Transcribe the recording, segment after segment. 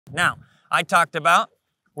Now, I talked about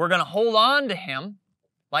we're gonna hold on to him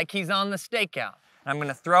like he's on the stakeout. I'm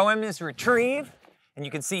gonna throw him his retrieve, and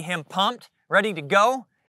you can see him pumped, ready to go.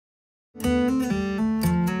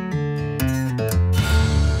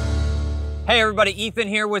 Hey everybody, Ethan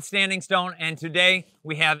here with Standing Stone, and today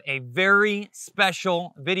we have a very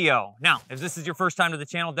special video. Now, if this is your first time to the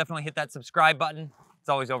channel, definitely hit that subscribe button. It's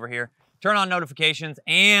always over here. Turn on notifications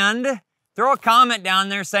and throw a comment down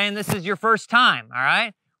there saying this is your first time, all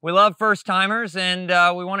right? We love first timers and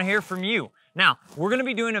we wanna hear from you. Now, we're gonna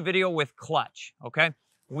be doing a video with Clutch, okay?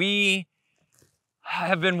 We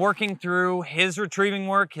have been working through his retrieving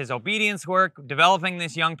work, his obedience work, developing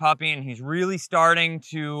this young puppy, and he's really starting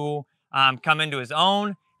to come into his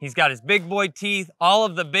own. He's got his big boy teeth. All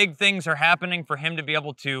of the big things are happening for him to be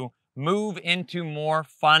able to move into more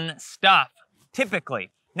fun stuff, typically.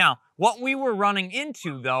 Now, what we were running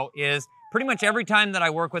into though is pretty much every time that I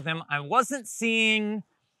work with him, I wasn't seeing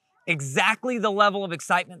exactly the level of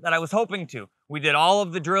excitement that I was hoping to. We did all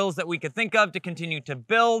of the drills that we could think of to continue to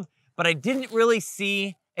build, but I didn't really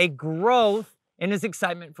see a growth in his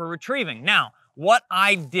excitement for retrieving. Now, what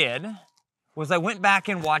I did was I went back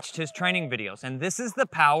and watched his training videos. And this is the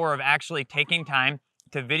power of actually taking time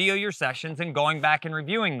to video your sessions and going back and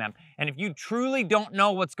reviewing them. And if you truly don't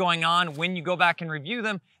know what's going on when you go back and review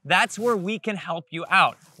them, that's where we can help you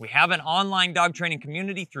out. We have an online dog training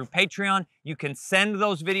community through Patreon. You can send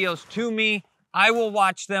those videos to me. I will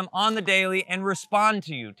watch them on the daily and respond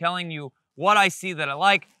to you, telling you what I see that I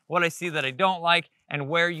like, what I see that I don't like, and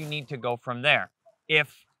where you need to go from there,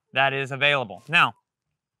 if that is available. Now,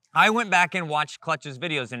 I went back and watched Clutch's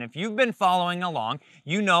videos, and if you've been following along,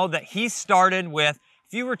 you know that he started with a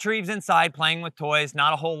few retrieves inside, playing with toys,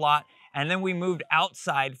 not a whole lot, and then we moved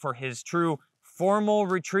outside for his true formal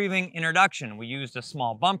retrieving introduction. We used a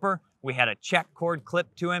small bumper, we had a check cord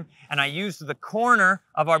clipped to him, and I used the corner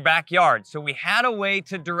of our backyard, so we had a way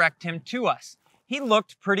to direct him to us. He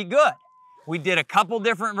looked pretty good. We did a couple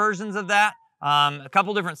different versions of that. A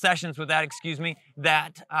couple different sessions with that, excuse me,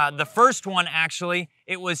 the first one actually,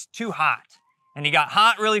 it was too hot. And he got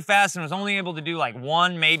hot really fast and was only able to do like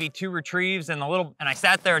one, maybe two retrieves and I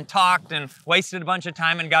sat there and talked and wasted a bunch of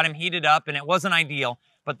time and got him heated up, and it wasn't ideal.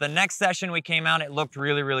 But the next session we came out, it looked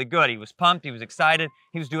really, really good. He was pumped, he was excited,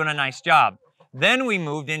 he was doing a nice job. Then we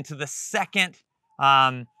moved into the second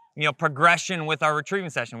progression with our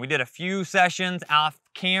retrieving session. We did a few sessions off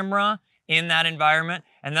camera in that environment,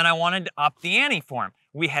 and then I wanted to up the ante for him.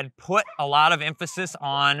 We had put a lot of emphasis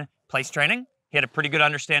on place training. He had a pretty good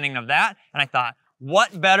understanding of that, and I thought,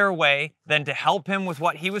 what better way than to help him with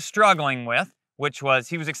what he was struggling with, which was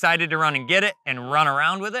he was excited to run and get it and run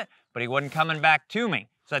around with it, but he wasn't coming back to me.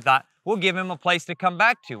 So I thought, we'll give him a place to come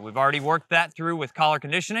back to. We've already worked that through with collar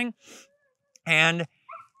conditioning, and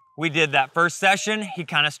we did that first session. He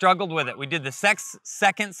kind of struggled with it. We did the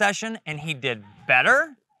second session, and he did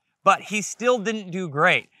better, but he still didn't do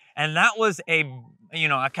great. And that was a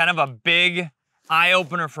kind of a big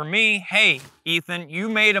eye-opener for me. Hey, Ethan, you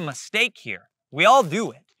made a mistake here. We all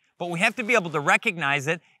do it, but we have to be able to recognize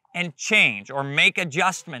it and change or make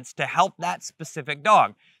adjustments to help that specific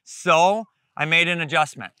dog. So I made an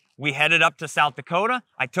adjustment. We headed up to South Dakota.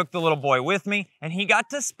 I took the little boy with me, and he got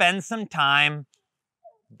to spend some time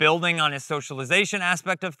building on his socialization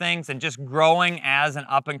aspect of things and just growing as an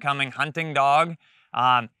up-and-coming hunting dog.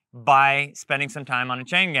 By spending some time on a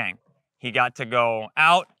chain gang. He got to go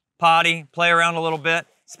out, potty, play around a little bit,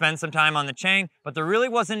 spend some time on the chain, but there really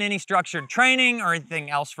wasn't any structured training or anything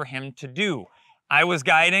else for him to do. I was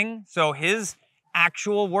guiding, so his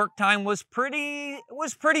actual work time was pretty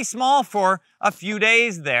small for a few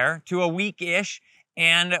days there to a week-ish,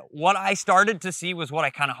 and what I started to see was what I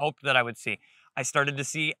kind of hoped that I would see. I started to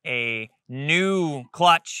see a new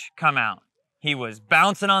Clutch come out. He was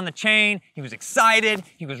bouncing on the chain, he was excited,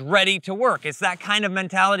 he was ready to work. It's that kind of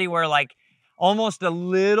mentality where like almost a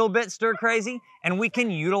little bit stir crazy, and we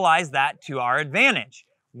can utilize that to our advantage.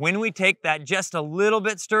 When we take that just a little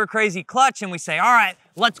bit stir crazy Clutch and we say, all right,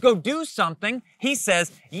 let's go do something, he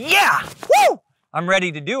says, yeah, woo, I'm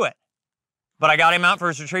ready to do it. But I got him out for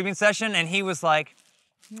his retrieving session and he was like,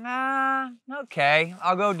 nah, okay,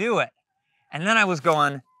 I'll go do it. And then I was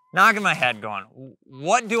going, knocking my head going,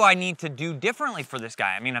 what do I need to do differently for this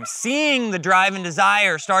guy? I mean, I'm seeing the drive and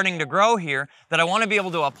desire starting to grow here that I want to be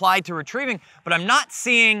able to apply to retrieving, but I'm not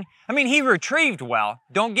seeing, I mean, he retrieved well,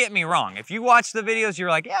 don't get me wrong. If you watch the videos, you're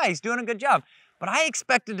like, yeah, he's doing a good job. But I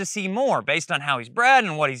expected to see more based on how he's bred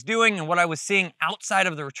and what he's doing and what I was seeing outside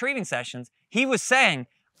of the retrieving sessions. He was saying,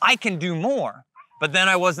 I can do more, but then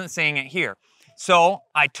I wasn't seeing it here. So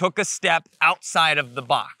I took a step outside of the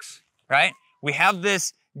box, right? We have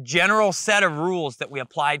this general set of rules that we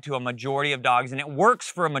applied to a majority of dogs, and it works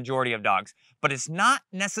for a majority of dogs, but it's not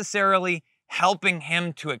necessarily helping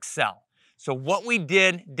him to excel. So what we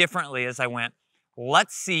did differently is I went,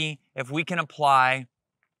 let's see if we can apply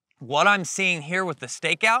what I'm seeing here with the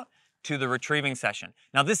stakeout to the retrieving session.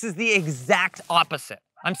 Now this is the exact opposite.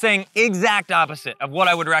 I'm saying exact opposite of what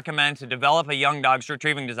I would recommend to develop a young dog's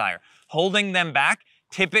retrieving desire. Holding them back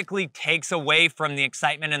typically takes away from the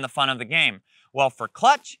excitement and the fun of the game. Well, for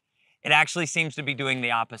Clutch, it actually seems to be doing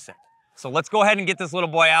the opposite. So let's go ahead and get this little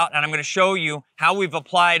boy out, and I'm gonna show you how we've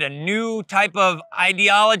applied a new type of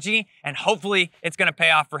ideology, and hopefully it's gonna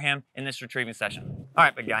pay off for him in this retrieving session. All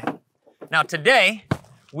right, big guy. Now today,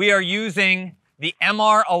 we are using the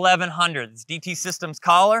MR 1100. It's DT Systems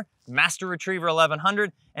collar, Master Retriever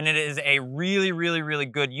 1100, and it is a really, really, really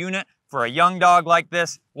good unit for a young dog like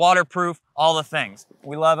this, waterproof, all the things.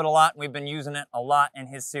 We love it a lot, and we've been using it a lot in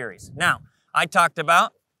his series. Now, I talked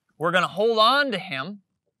about we're gonna hold on to him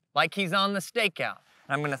like he's on the stakeout. And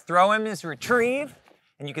I'm gonna throw him his retrieve,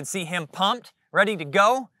 and you can see him pumped, ready to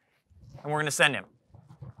go, and we're gonna send him.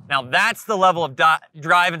 Now that's the level of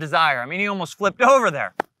drive and desire. I mean, he almost flipped over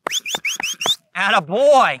there.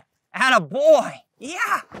 Attaboy, attaboy,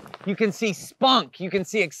 yeah. You can see spunk, you can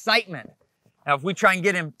see excitement. Now if we try and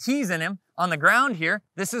get him teasing him on the ground here,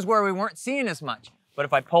 this is where we weren't seeing as much. But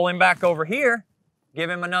if I pull him back over here, give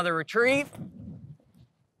him another retrieve,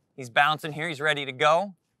 he's bouncing here, he's ready to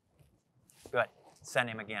go. Good, send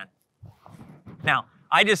him again. Now,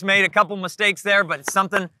 I just made a couple mistakes there, but it's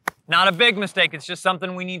something, not a big mistake, it's just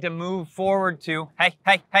something we need to move forward to. Hey,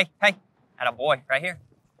 hey, hey, hey, attaboy, right here.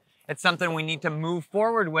 It's something we need to move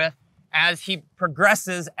forward with as he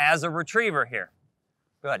progresses as a retriever here.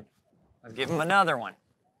 Good, let's give him another one.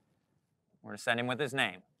 We're gonna send him with his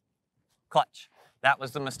name. Clutch. That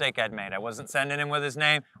was the mistake I'd made. I wasn't sending him with his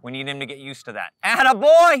name. We need him to get used to that.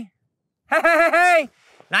 Attaboy! Hey, hey, hey!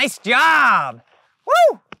 Nice job!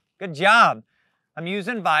 Woo! Good job. I'm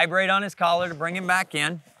using vibrate on his collar to bring him back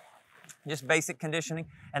in. Just basic conditioning.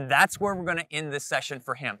 And that's where we're gonna end this session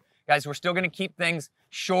for him. Guys, we're still gonna keep things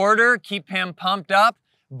shorter, keep him pumped up,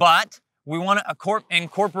 but we wanna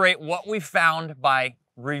incorporate what we found by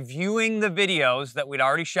reviewing the videos that we'd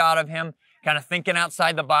already shot of him, kind of thinking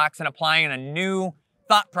outside the box and applying a new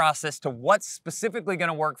thought process to what's specifically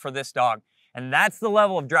gonna work for this dog. And that's the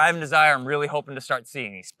level of drive and desire I'm really hoping to start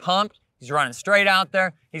seeing. He's pumped, he's running straight out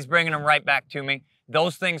there, he's bringing them right back to me.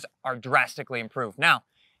 Those things are drastically improved. Now,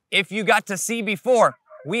 if you got to see before,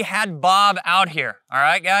 we had Bob out here, all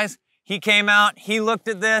right, guys? He came out, he looked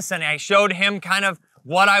at this, and I showed him kind of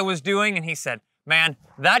what I was doing, and he said, man,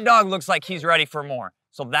 that dog looks like he's ready for more.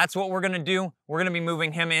 So that's what we're gonna do. We're gonna be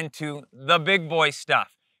moving him into the big boy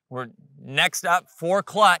stuff. Next up for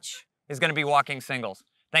Clutch is gonna be walking singles.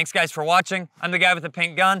 Thanks guys for watching. I'm the guy with the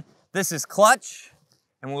pink gun. This is Clutch,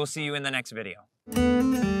 and we'll see you in the next video.